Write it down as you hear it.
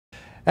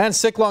And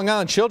sick Long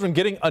Island children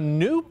getting a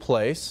new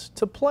place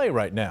to play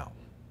right now.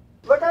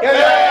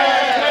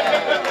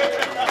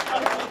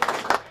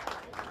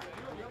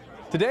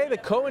 Today, the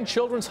Cohen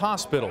Children's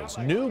Hospital's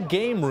new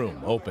game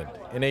room opened.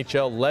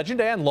 NHL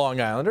legend and Long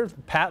Islander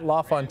Pat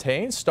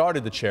LaFontaine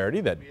started the charity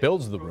that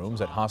builds the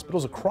rooms at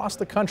hospitals across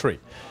the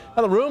country.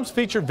 Now, the rooms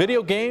feature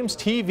video games,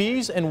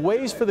 TVs, and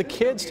ways for the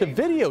kids to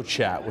video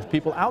chat with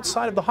people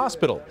outside of the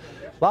hospital.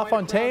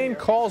 LaFontaine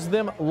calls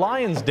them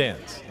Lion's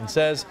Dens and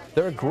says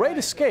they're a great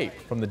escape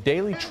from the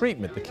daily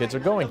treatment the kids are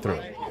going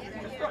through.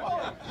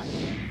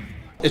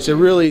 It's a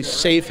really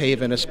safe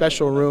haven, a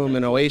special room,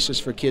 an oasis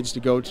for kids to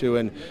go to,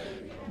 and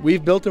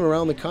we've built them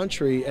around the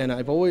country, and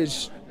I've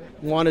always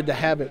wanted to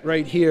have it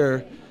right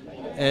here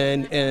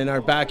and in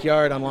our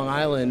backyard on Long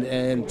Island,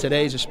 and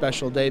today's a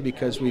special day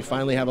because we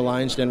finally have a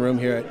Lion's Den room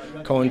here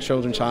at Cohen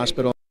Children's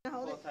Hospital.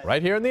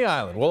 Right here in the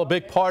island. Well, a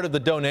big part of the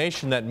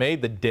donation that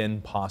made the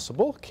den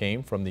possible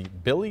came from the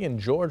Billy and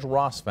George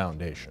Ross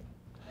Foundation.